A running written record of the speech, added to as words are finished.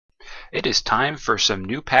It is time for some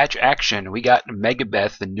new patch action. We got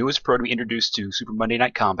Megabeth, the newest pro to be introduced to Super Monday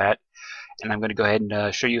Night Combat, and I'm going to go ahead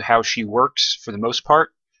and show you how she works for the most part.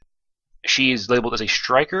 She is labeled as a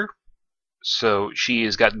striker, so she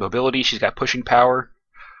has got mobility, she's got pushing power,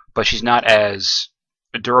 but she's not as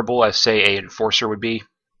durable as, say, an enforcer would be.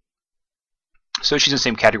 So she's in the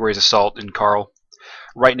same category as Assault and Carl.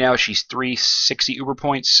 Right now she's 360 Uber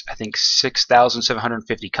points, I think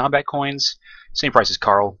 6,750 combat coins, same price as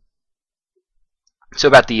Carl. So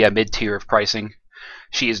about the mid-tier of pricing.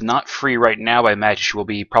 She is not free right now, but I imagine she will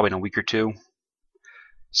be probably in a week or two,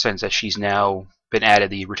 since that she's now been added.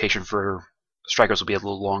 The rotation for strikers will be a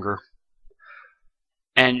little longer.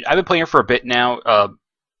 And I've been playing her for a bit now.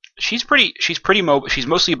 She's pretty mobile. She's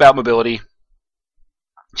mostly about mobility.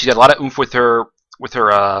 She's got a lot of oomph with her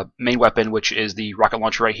main weapon, which is the rocket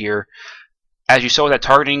launcher right here. As you saw with that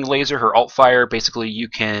targeting laser, her alt fire, basically you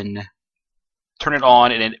can turn it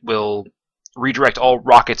on and it will redirect all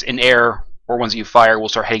rockets in air or ones that you fire will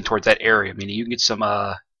start heading towards that area. I mean, you can get some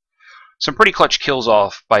pretty clutch kills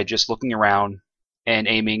off by just looking around and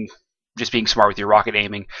aiming, just being smart with your rocket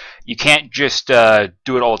aiming. You can't just do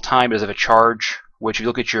it all the time. It does have a charge, which if you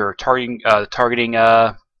look at your targeting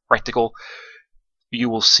reticle, you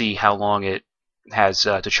will see how long it has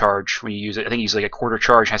to charge when you use it. I think you use like a quarter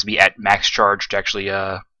charge. It has to be at max charge to actually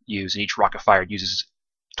use, and each rocket fired uses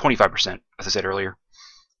 25%, as I said earlier.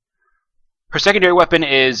 Her secondary weapon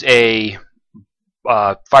is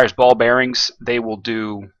fires ball bearings. They will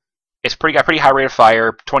do. It's got pretty high rate of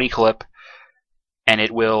fire, 20 clip, and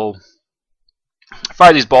it will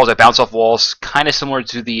fire these balls that bounce off walls, kind of similar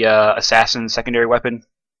to the assassin secondary weapon.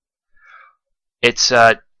 Its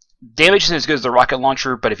damage isn't as good as the rocket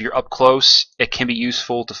launcher, but if you're up close, it can be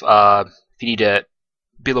useful to if you need to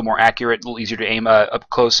be a little more accurate, a little easier to aim up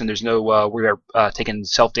close, and there's no worry about taking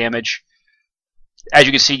self damage. As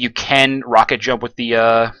you can see, you can rocket jump with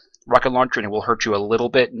the rocket launcher, and it will hurt you a little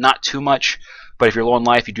bit, not too much. But if you're low on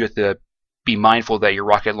life, you do have to be mindful that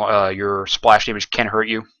your splash damage can hurt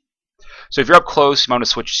you. So if you're up close, you want to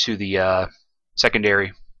switch to the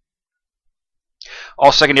secondary.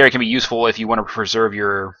 All secondary can be useful if you want to preserve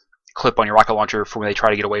your clip on your rocket launcher for when they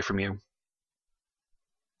try to get away from you.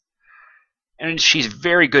 And she's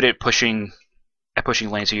very good at pushing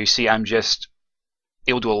lanes. So you see, I'm just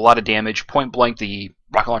able to do a lot of damage. Point blank, the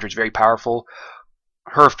rocket launcher is very powerful.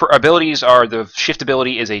 Her abilities are, the shift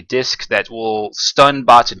ability is a disc that will stun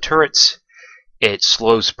bots and turrets. It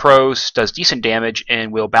slows pros, does decent damage,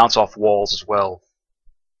 and will bounce off walls as well.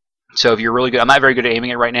 So if you're really good, I'm not very good at aiming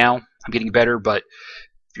it right now. I'm getting better, but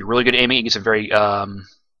if you're really good at aiming, you get some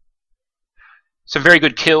very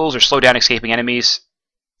good kills or slow down escaping enemies.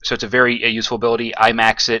 So it's a very useful ability. I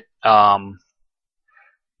max it. My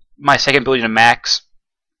second ability to max.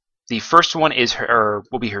 The first one is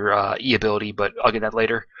will be her E ability, but I'll get that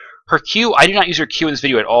later. Her Q, I do not use her Q in this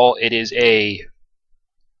video at all. It is a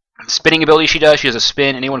spinning ability she does. She does a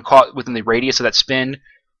spin. Anyone caught within the radius of that spin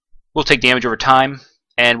will take damage over time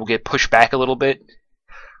and will get pushed back a little bit.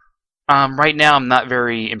 Right now, I'm not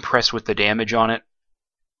very impressed with the damage on it.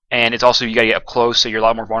 And it's also, you gotta get up close, so you're a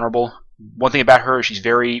lot more vulnerable. One thing about her is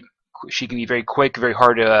she can be very quick, very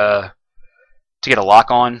hard to get a lock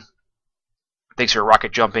on. Thanks to her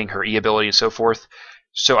rocket jumping, her E ability, and so forth.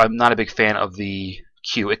 So I'm not a big fan of the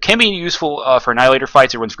Q. It can be useful for Annihilator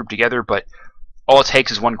fights. Everyone's grouped together, but all it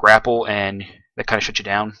takes is one grapple, and that kind of shuts you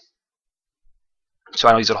down. So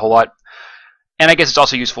I don't use it a whole lot. And I guess it's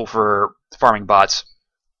also useful for farming bots.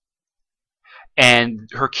 And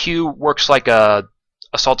her Q works like a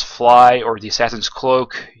Assault's Fly or the Assassin's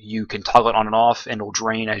Cloak. You can toggle it on and off, and it'll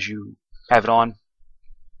drain as you have it on.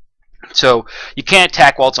 So you can't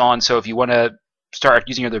attack while it's on, so if you want to start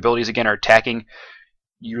using other abilities again or attacking,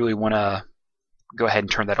 you really want to go ahead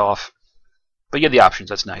and turn that off. But you have the options,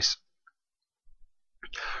 that's nice.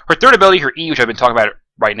 Her third ability, her E, which I've been talking about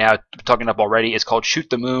right now, talking up already, is called Shoot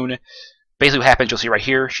the Moon. Basically what happens, you'll see right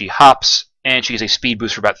here, she hops, and she gets a speed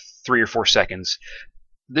boost for about 3 or 4 seconds.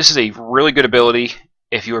 This is a really good ability.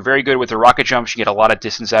 If you are very good with the rocket jump, you get a lot of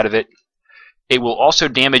distance out of it. It will also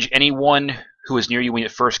damage anyone who is near you when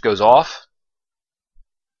it first goes off,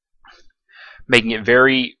 making it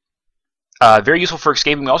very useful for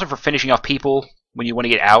escaping, also for finishing off people when you want to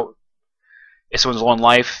get out. If someone's low on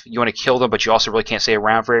life, you want to kill them, but you also really can't stay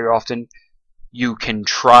around very often. You can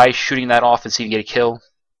try shooting that off and see if you get a kill,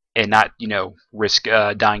 and not, risk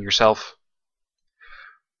dying yourself.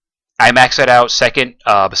 I max that out second.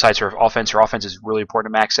 Besides her offense is really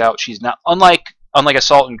important to max out. She's not unlike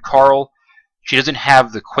Assault and Carl. She doesn't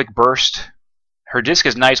have the quick burst. Her disc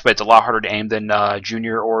is nice, but it's a lot harder to aim than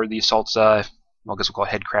Junior or the Assault's. Well, I guess we'll call it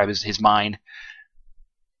Head Crab is his mine.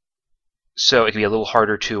 so it can be a little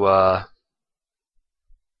harder to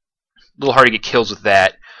get kills with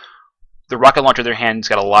that. The rocket launcher, on the other hand, has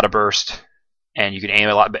got a lot of burst, and you can aim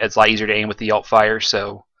a lot. It's a lot easier to aim with the alt fire,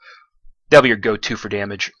 so that'll be your go-to for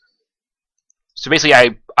damage. So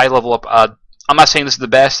basically, I level up. I'm not saying this is the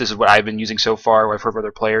best. This is what I've been using so far. What I've heard from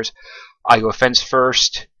other players. I go offense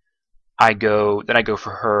first. Then I go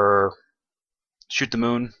for her shoot the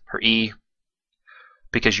moon, her E,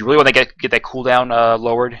 because you really want to get that cooldown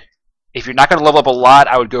lowered. If you're not going to level up a lot,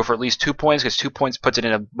 I would go for at least 2 points, because 2 points puts it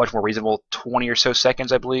in a much more reasonable 20 or so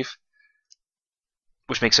seconds, I believe,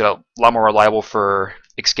 which makes it a lot more reliable for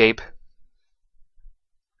escape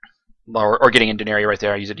or getting into an area right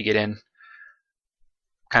there. I use it to get in.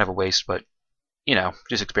 Kind of a waste, but you know,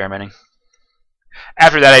 just experimenting.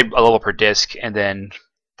 After that, I level up her disc, and then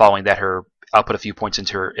following that, I'll put a few points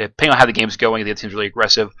into her. Depending on how the game's going, the other team's really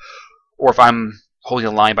aggressive, or if I'm holding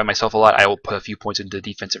the line by myself a lot, I will put a few points into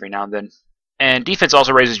defense every now and then. And defense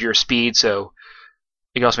also raises your speed, so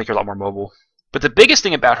it can also make her a lot more mobile. But the biggest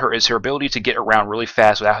thing about her is her ability to get around really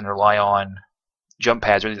fast without having to rely on jump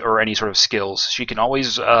pads or any sort of skills. She can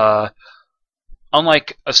always,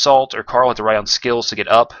 unlike Assault or Carl, have to rely on skills to get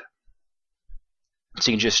up.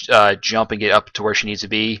 So you can just jump and get up to where she needs to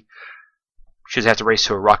be. She doesn't have to race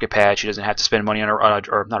to a rocket pad. She doesn't have to spend money on or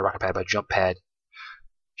not a rocket pad, but a jump pad.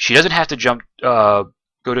 She doesn't have to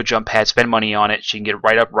go to a jump pad, spend money on it. She can get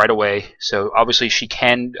right up right away. So obviously she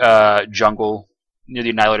can jungle near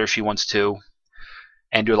the Annihilator if she wants to,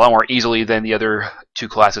 and do a lot more easily than the other two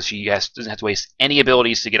classes. She doesn't have to waste any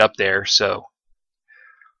abilities to get up there. So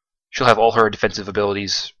she'll have all her defensive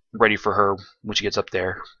abilities ready for her when she gets up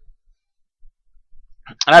there.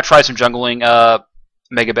 And I've tried some jungling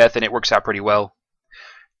Megabeth, and it works out pretty well.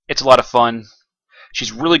 It's a lot of fun.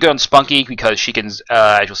 She's really good on Spunky because she can,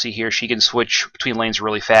 as you'll see here, she can switch between lanes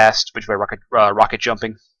really fast, which by rocket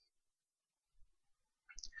jumping.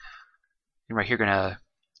 And right here, gonna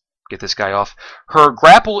get this guy off. Her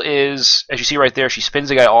grapple is, as you see right there, she spins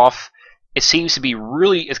the guy off. It seems to be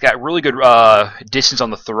it's got really good distance on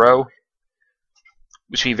the throw,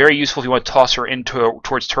 which can be very useful if you want to toss her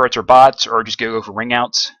towards turrets or bots, or just go for ring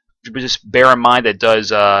outs. But just bear in mind that it does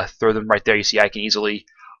throw them right there. You see, I can easily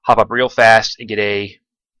hop up real fast and get a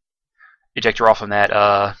ejector off on that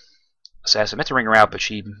assassin. I meant to ring her out, but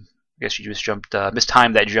I guess she just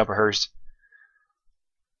mistimed that jump of hers.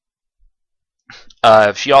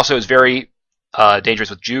 She also is very dangerous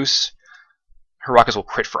with juice. Her rockets will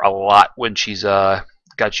crit for a lot when she's got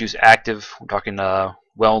juice active. We're talking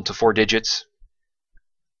well into 4 digits.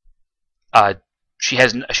 She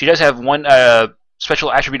does have one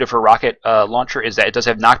special attribute of her rocket launcher, is that it does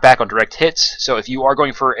have knockback on direct hits. So if you are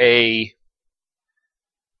going for a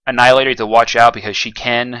Annihilator, you have to watch out, because she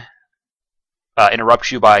can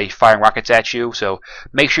interrupt you by firing rockets at you. So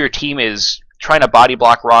make sure your team is trying to body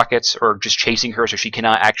block rockets or just chasing her, so she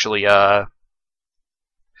cannot actually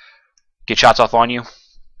get shots off on you.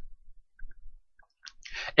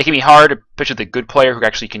 It can be hard, especially the good player who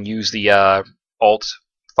actually can use the alt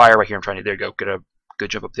fire. Right here, I'm trying to, there you go, get a good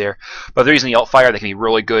jump up there. But if they're using the alt fire, they can be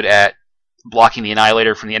really good at blocking the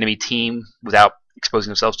Annihilator from the enemy team without exposing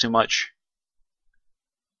themselves too much.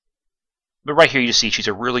 But right here, you just see she's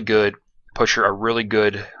a really good pusher, a really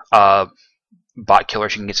good bot killer.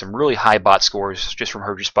 She can get some really high bot scores just from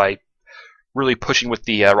her, just by really pushing with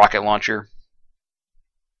the rocket launcher.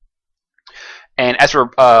 And as for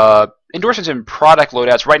endorsements and product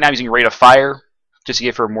loadouts, right now I'm using Rate of Fire just to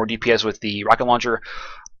give her more DPS with the rocket launcher.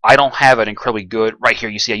 I don't have an incredibly good. Right here,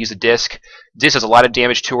 you see I use the disc. Disc does a lot of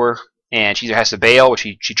damage to her, and she either has to bail, which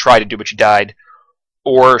she tried to do, but she died,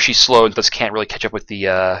 or she's slow and thus can't really catch up with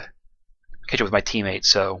my teammates.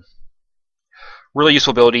 So really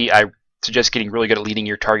useful ability. I suggest getting really good at leading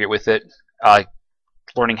your target with it,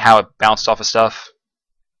 learning how it bounces off of stuff.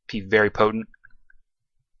 Be very potent.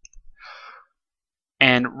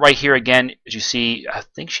 And right here again, as you see, I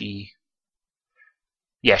think she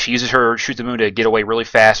uses her shoot the moon to get away really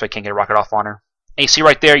fast, so I can't get a rocket off on her. And you see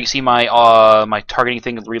right there, you see my my targeting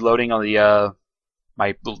thing reloading on the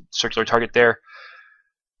my little circular target there.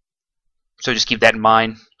 So just keep that in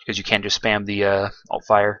mind, because you can't just spam the alt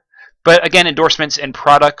fire. But again, endorsements and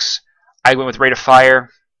products, I went with Rate of Fire.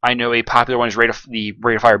 I know a popular one is the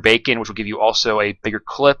Rate of Fire Bacon, which will give you also a bigger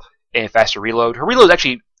clip and faster reload. Her reload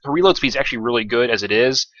speed is actually really good as it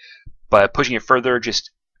is, but pushing it further, just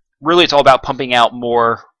really, it's all about pumping out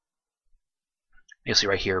more. You'll see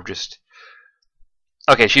right here, just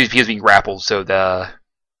okay. She's being grappled, so there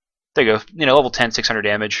you go. You know, level 10, 600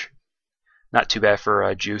 damage, not too bad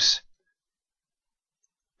for juice.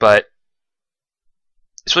 But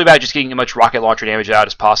it's really about just getting as much rocket launcher damage out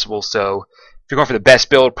as possible. So you're going for the best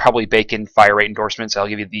build, probably bake in fire rate endorsements. I'll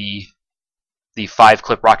give you the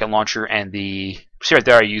 5-clip rocket launcher, and see right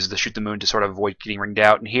there, I use the shoot the moon to sort of avoid getting ringed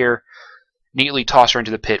out. And here, neatly toss her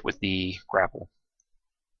into the pit with the grapple.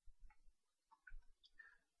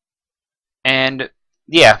 And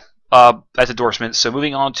yeah, that's endorsements. So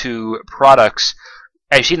moving on to products.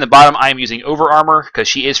 As you see in the bottom, I am using over armor because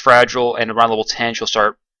she is fragile, and around level 10, she'll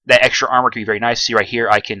start. That extra armor can be very nice. See right here,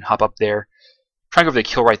 I can hop up there. Trying to go for the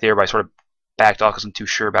kill right there, but I sort of backed off because I'm too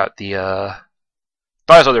sure about the. Thought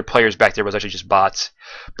there was other players back there, but it was actually just bots.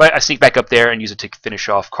 But I sneak back up there and use it to finish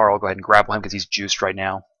off Carl. Go ahead and grapple him because he's juiced right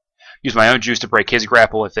now. Use my own juice to break his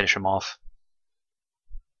grapple and finish him off.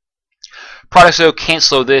 Products though, can't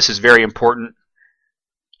slow this is very important.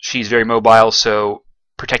 She's very mobile, so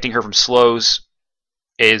protecting her from slows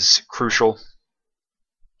is crucial.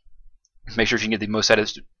 Make sure she can get the most out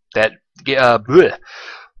of that.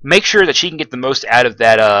 Make sure that she can get the most out of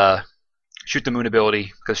that shoot the moon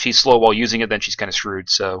ability, because she's slow while using it, then she's kind of screwed.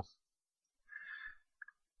 So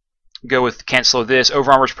go with can't slow this.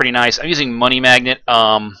 Over armor is pretty nice. I'm using money magnet.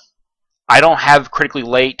 I don't have critically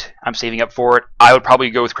late. I'm saving up for it. I would probably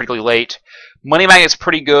go with critically late. Money magnet's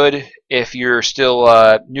pretty good if you're still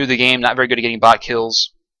new to the game, not very good at getting bot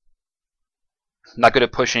kills, not good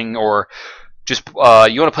at pushing, or just you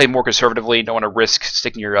want to play more conservatively. Don't want to risk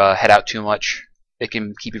sticking your head out too much. It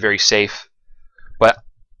can keep you very safe, but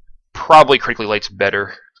probably critically late's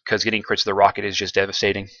better because getting crits to the rocket is just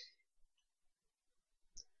devastating.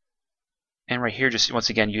 And right here, just once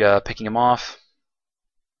again, you picking him off.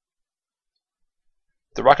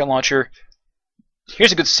 The rocket launcher.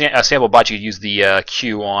 Here's a good sample bot you could use the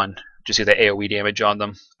Q on, just get the AoE damage on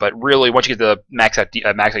them. But really, once you get the max out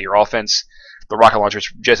your offense, the rocket launcher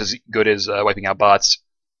is just as good as wiping out bots.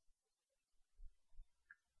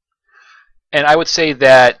 And I would say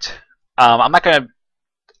that I'm not trying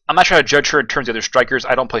to judge her in terms of other strikers.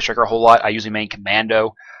 I don't play striker a whole lot. I usually main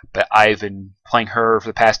commando, but I've been playing her for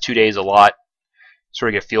the past 2 days a lot, sort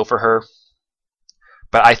of get a feel for her.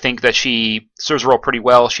 But I think that she serves the role pretty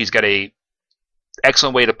well. She's got a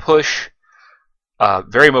excellent way to push.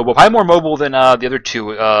 Very mobile. Probably more mobile than the other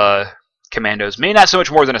two commandos. Maybe not so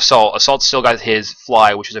much more than Assault. Assault's still got his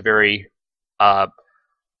fly, which is a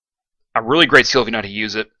really great skill if you know how to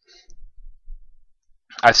use it.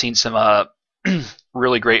 I've seen some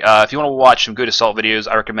really great. If you want to watch some good Assault videos,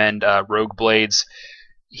 I recommend Rogue Blades.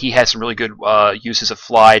 He has some really good uses of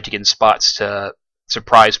fly to get in spots to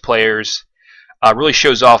surprise players. Really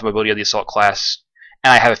shows off the mobility of the Assault class.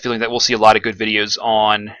 And I have a feeling that we'll see a lot of good videos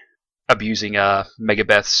on abusing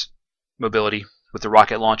Megabeth's mobility with the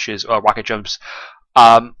rocket launches, rocket jumps.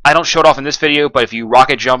 I don't show it off in this video, but if you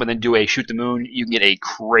rocket jump and then do a shoot the moon, you can get a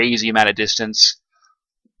crazy amount of distance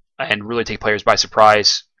and really take players by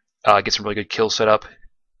surprise. Get some really good kills set up.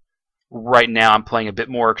 Right now, I'm playing a bit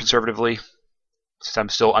more conservatively since I'm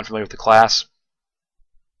still unfamiliar with the class.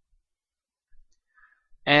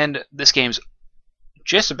 And this game's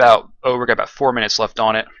just about over. Got about 4 minutes left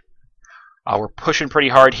on it. We're pushing pretty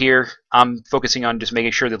hard here. I'm focusing on just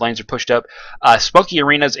making sure the lanes are pushed up. Spunky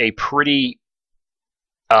Arena is a pretty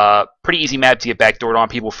easy map to get backdoored on.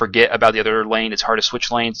 People forget about the other lane. It's hard to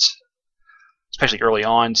switch lanes, especially early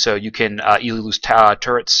on, so you can easily lose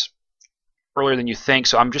turrets earlier than you think.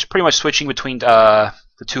 So I'm just pretty much switching between the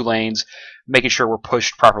 2 lanes, making sure we're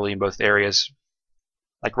pushed properly in both areas.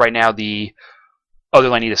 Like right now, the other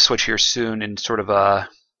lane need to switch here soon and sort of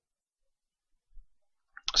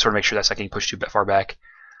make sure that's not getting pushed too far back.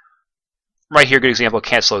 Right here, good example.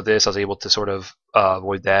 Can't slow this. I was able to sort of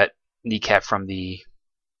avoid that kneecap from the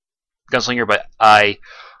gunslinger, but I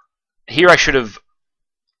probably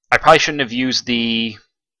shouldn't have used the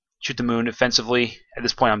shoot the moon offensively. At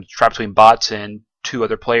this point, I'm trapped between bots and 2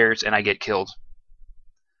 other players, and I get killed.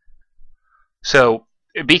 So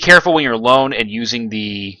be careful when you're alone and using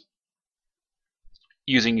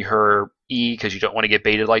her E, because you don't want to get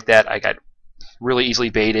baited like that. I got really easily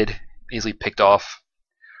baited, easily picked off.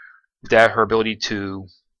 That her ability to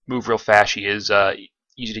move real fast, she is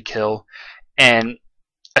easy to kill. And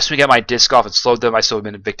as soon as I got my disc off and slowed them, I still have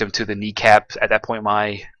been a victim to the kneecap. At that point,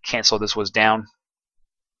 my cancel this was down.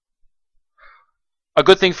 A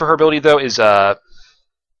good thing for her ability, though, is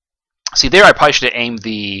see there, I probably should have aimed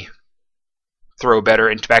the throw better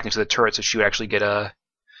and back into the turret, so she would actually get a.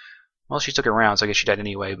 Well, she took it around, so I guess she died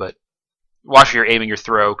anyway. But watch where you're aiming your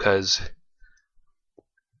throw, because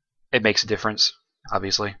it makes a difference,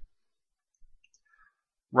 obviously.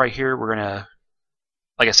 Right here, we're gonna,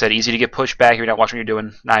 like I said, easy to get pushed back if you're not watching what you're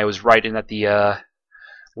doing. Now I was right in that the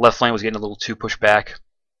left lane was getting a little too pushed back.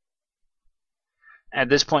 At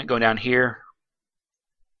this point, going down here,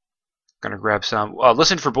 Gonna grab some.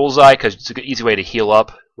 Listen for Bullseye because it's an easy way to heal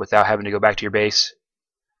up without having to go back to your base.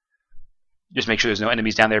 Just make sure there's no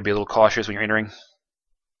enemies down there. Be a little cautious when you're entering.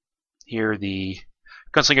 Here, the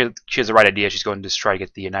Gunslinger, she has the right idea. She's going to just try to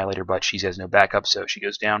get the Annihilator, but she has no backup, so she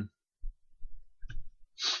goes down.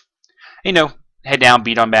 You know, head down,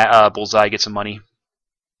 beat on Bullseye, get some money.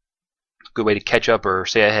 Good way to catch up or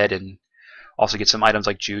stay ahead and also get some items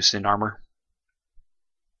like juice and armor.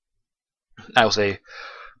 I will say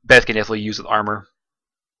Beth can definitely use with armor.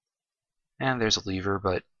 And there's a lever,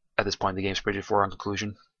 but at this point the game's pretty far on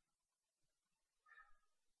conclusion.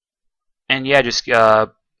 And yeah, just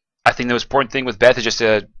I think the most important thing with Beth is just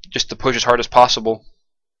to push as hard as possible.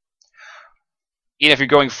 Even if you're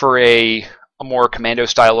going for a more commando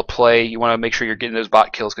style of play, you want to make sure you're getting those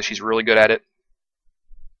bot kills because she's really good at it.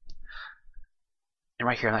 And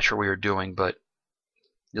right here, I'm not sure what you're doing, but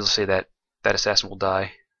you'll say that that assassin will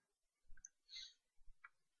die.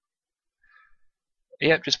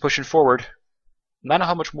 Yep, just pushing forward. Not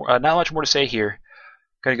much more to say here.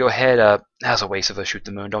 Gonna go ahead. That was a waste of a shoot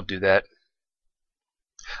the moon. Don't do that.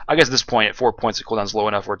 I guess at this point, at 4 points, the cooldown's low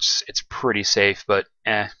enough where it's pretty safe, but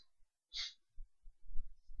eh.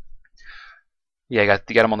 Yeah, you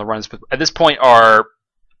got him on the runs. But at this point, our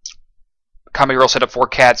Comedy Girl set up 4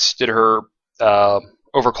 cats, did her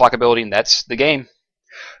overclock ability, and that's the game.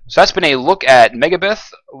 So that's been a look at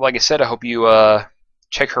Megabeth. Like I said, I hope you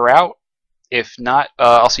check her out. If not,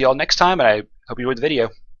 I'll see y'all next time, and I hope you enjoyed the video.